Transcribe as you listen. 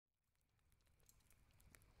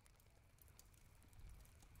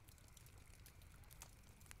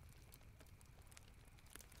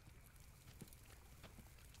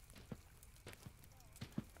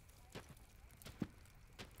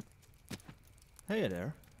Hey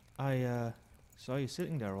there. I saw you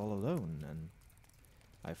sitting there all alone, and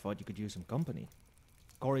I thought you could use some company.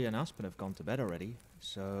 Corey and Aspen have gone to bed already,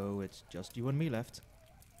 so it's just you and me left.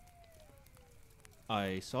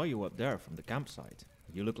 I saw you up there from the campsite.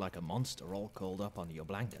 You look like a monster all curled up under your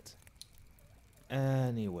blanket.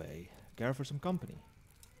 Anyway, care for some company?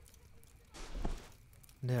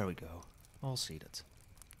 There we go, all seated.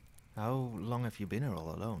 How long have you been here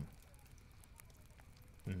all alone?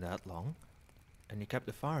 That long? And you kept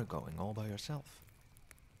the fire going all by yourself?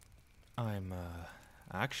 I'm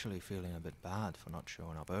actually feeling a bit bad for not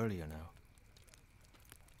showing up earlier now.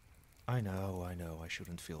 I know, I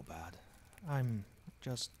shouldn't feel bad. I'm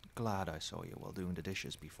just glad I saw you while doing the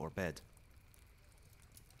dishes before bed.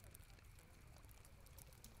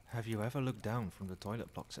 Have you ever looked down from the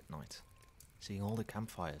toilet blocks at night? Seeing all the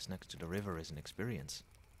campfires next to the river is an experience.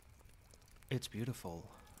 It's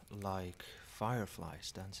beautiful, like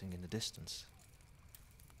fireflies dancing in the distance.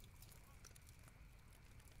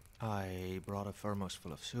 I brought a thermos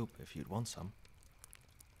full of soup if you'd want some.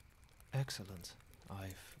 Excellent.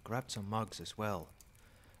 I've grabbed some mugs as well.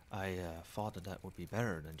 I thought that would be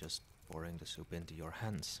better than just pouring the soup into your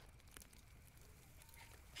hands.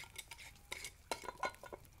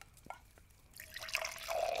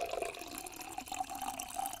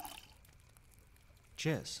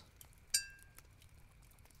 Cheers.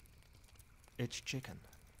 It's chicken.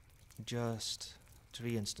 Just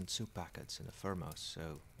 3 instant soup packets in a thermos,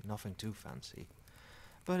 so nothing too fancy.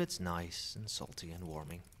 But it's nice and salty and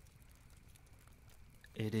warming.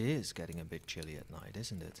 It is getting a bit chilly at night,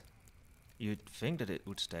 isn't it? You'd think that it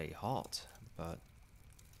would stay hot, but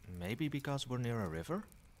maybe because we're near a river?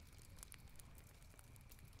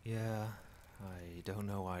 Yeah, I don't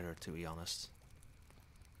know either, to be honest.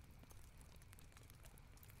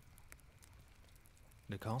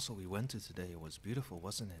 The castle we went to today was beautiful,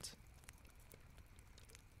 wasn't it?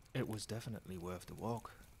 It was definitely worth the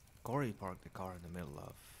walk. Corey parked the car in the middle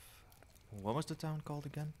of... What was the town called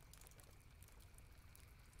again?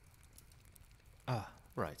 Ah,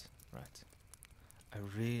 right. I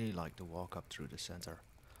really liked the walk up through the center.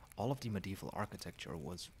 All of the medieval architecture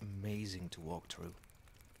was amazing to walk through.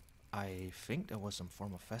 I think there was some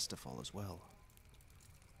form of festival as well.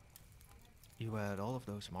 You had all of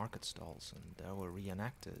those market stalls, and there were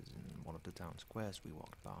reenactors in one of the town squares we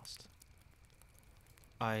walked past.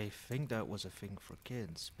 I think that was a thing for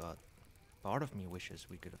kids, but part of me wishes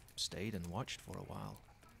we could have stayed and watched for a while.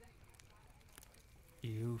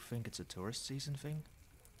 You think it's a tourist season thing?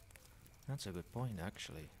 That's a good point,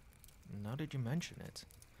 actually. Now that you mention it,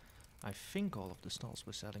 I think all of the stalls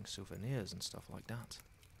were selling souvenirs and stuff like that.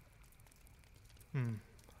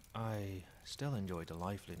 I still enjoyed the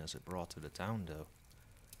liveliness it brought to the town, though.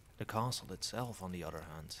 The castle itself, on the other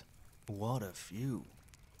hand, what a view!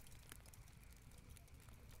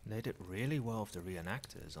 They did really well with the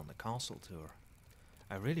reenactors on the castle tour.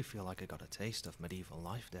 I really feel like I got a taste of medieval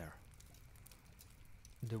life there.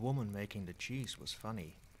 The woman making the cheese was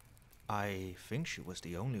funny. I think she was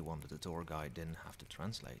the only one that the tour guide didn't have to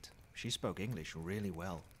translate. She spoke English really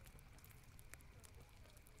well.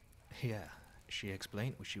 Yeah, she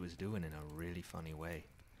explained what she was doing in a really funny way.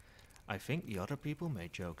 I think the other people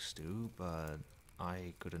made jokes too, but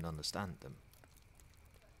I couldn't understand them.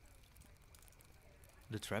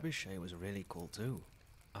 The trebuchet was really cool too.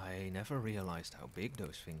 I never realized how big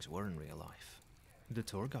those things were in real life. The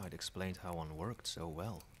tour guide explained how one worked so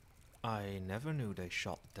well. I never knew they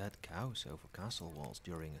shot dead cows over castle walls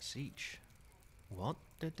during a siege. What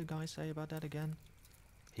did the guy say about that again?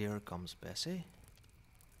 Here comes Bessie?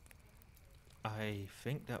 I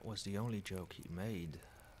think that was the only joke he made,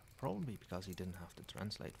 probably because he didn't have to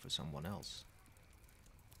translate for someone else.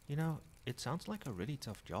 You know, it sounds like a really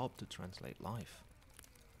tough job to translate live.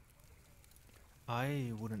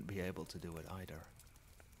 I wouldn't be able to do it either.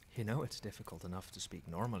 You know, it's difficult enough to speak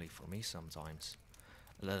normally for me sometimes,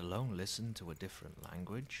 let alone listen to a different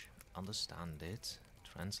language, understand it,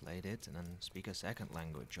 translate it, and then speak a second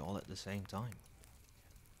language all at the same time.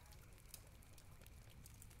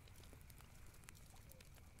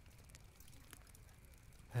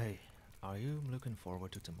 Hey, are you looking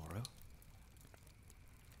forward to tomorrow?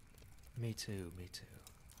 Me too.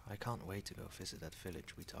 I can't wait to go visit that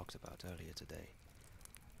village we talked about earlier today.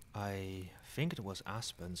 I think it was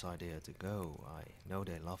Aspen's idea to go. I know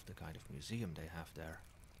they love the kind of museum they have there.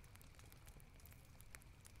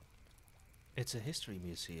 It's a history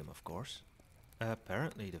museum, of course.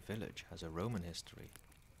 Apparently the village has a Roman history.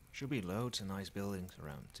 Should be loads of nice buildings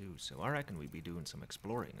around too, so I reckon we'd be doing some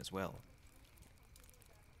exploring as well.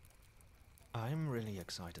 I'm really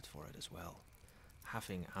excited for it as well.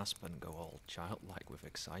 Having Aspen go all childlike with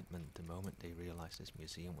excitement the moment they realized this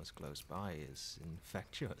museum was close by is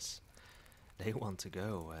infectious. They want to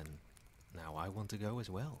go, and now I want to go as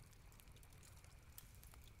well.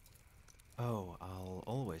 Oh, I'll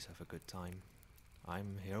always have a good time.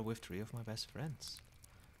 I'm here with 3 of my best friends.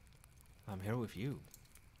 I'm here with you.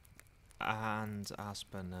 And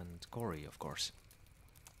Aspen and Corey, of course.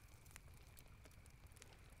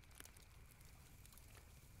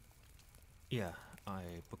 Yeah, I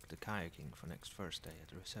booked the kayaking for next Thursday at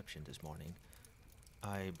the reception this morning.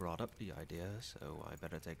 I brought up the idea, so I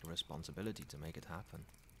better take the responsibility to make it happen.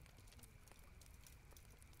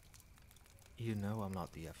 You know I'm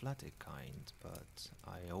not the athletic kind, but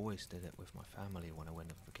I always did it with my family when I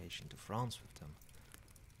went on vacation to France with them.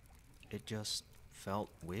 It just felt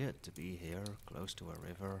weird to be here, close to a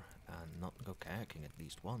river, and not go kayaking at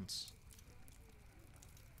least once.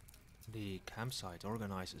 The campsite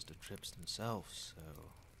organizes the trips themselves,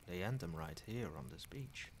 so they end them right here on this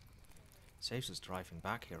beach. Saves us driving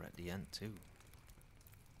back here at the end too.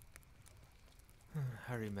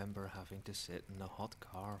 I remember having to sit in a hot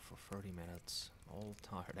car for 30 minutes, all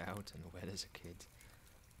tired out and wet as a kid.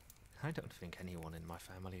 I don't think anyone in my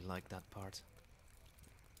family liked that part.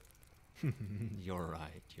 You're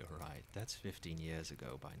right. That's 15 years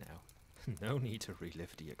ago by now. No need to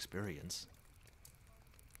relive the experience.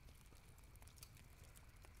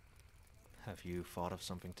 Have you thought of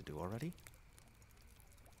something to do already?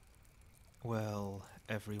 Well,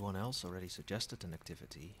 everyone else already suggested an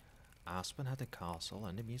activity. Aspen had the castle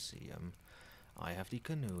and the museum. I have the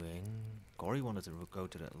canoeing. Corey wanted to go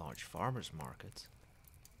to that large farmer's market.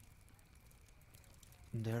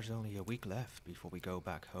 There's only a week left before we go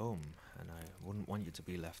back home, and I wouldn't want you to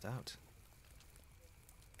be left out.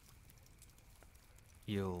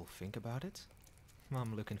 You'll think about it?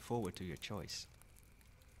 I'm looking forward to your choice.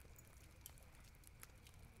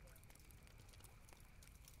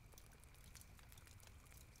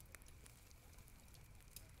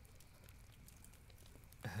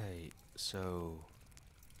 Hey, so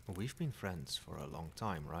we've been friends for a long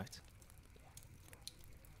time, right?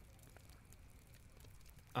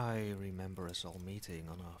 I remember us all meeting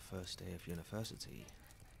on our first day of university.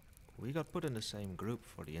 We got put in the same group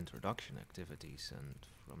for the introduction activities, and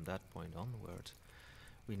from that point onward,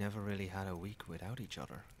 we never really had a week without each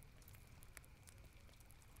other.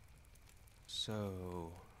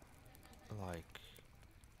 So, like,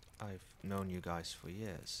 I've known you guys for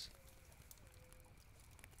years.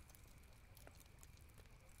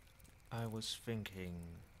 I was thinking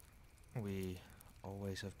we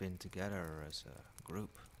always have been together as a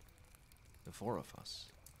group, the 4 of us.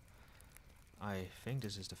 I think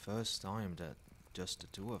this is the first time that just the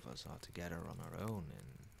 2 of us are together on our own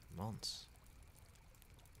in months.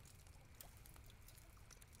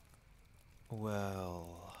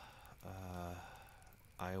 Well,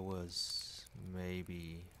 I was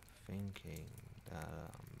maybe thinking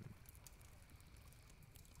that,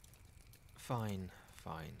 fine,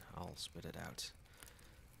 I'll spit it out.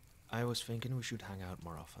 I was thinking we should hang out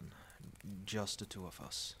more often. Just the 2 of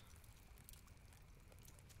us.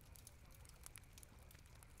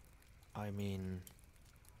 I mean,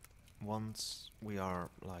 once we are,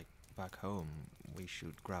 like, back home, we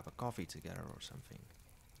should grab a coffee together or something.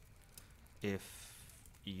 If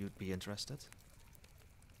you'd be interested.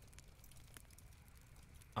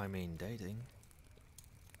 I mean, dating.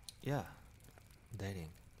 Yeah, dating.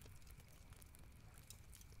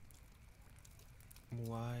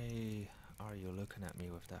 Why are you looking at me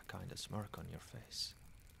with that kind of smirk on your face?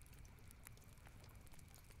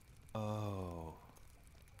 Oh,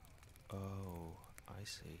 I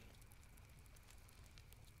see.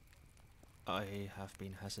 I have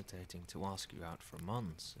been hesitating to ask you out for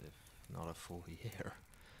months, if not a full year.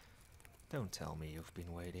 Don't tell me you've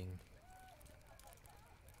been waiting.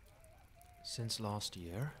 Since last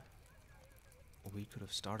year? We could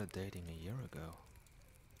have started dating a year ago.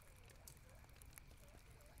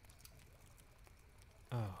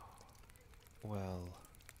 Oh, well,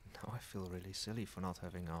 now I feel really silly for not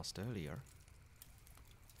having asked earlier.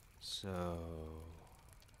 So,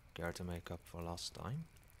 care to make up for lost time?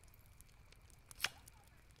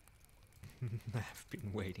 I've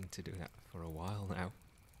been waiting to do that for a while now.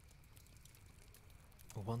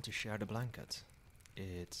 I want to share the blanket.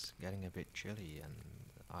 It's getting a bit chilly, and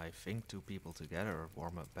I think 2 people together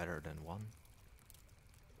warm up better than 1.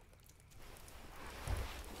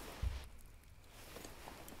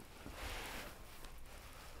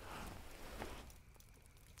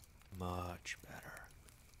 Much better.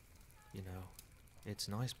 You know, it's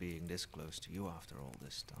nice being this close to you after all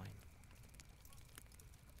this time.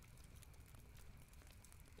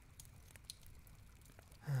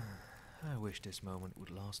 I wish this moment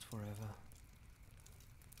would last forever.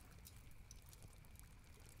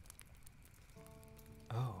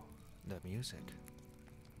 Oh, that music.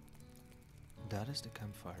 That is the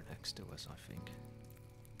campfire next to us, I think.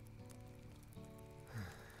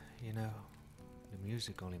 You know, the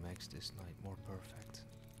music only makes this night more perfect.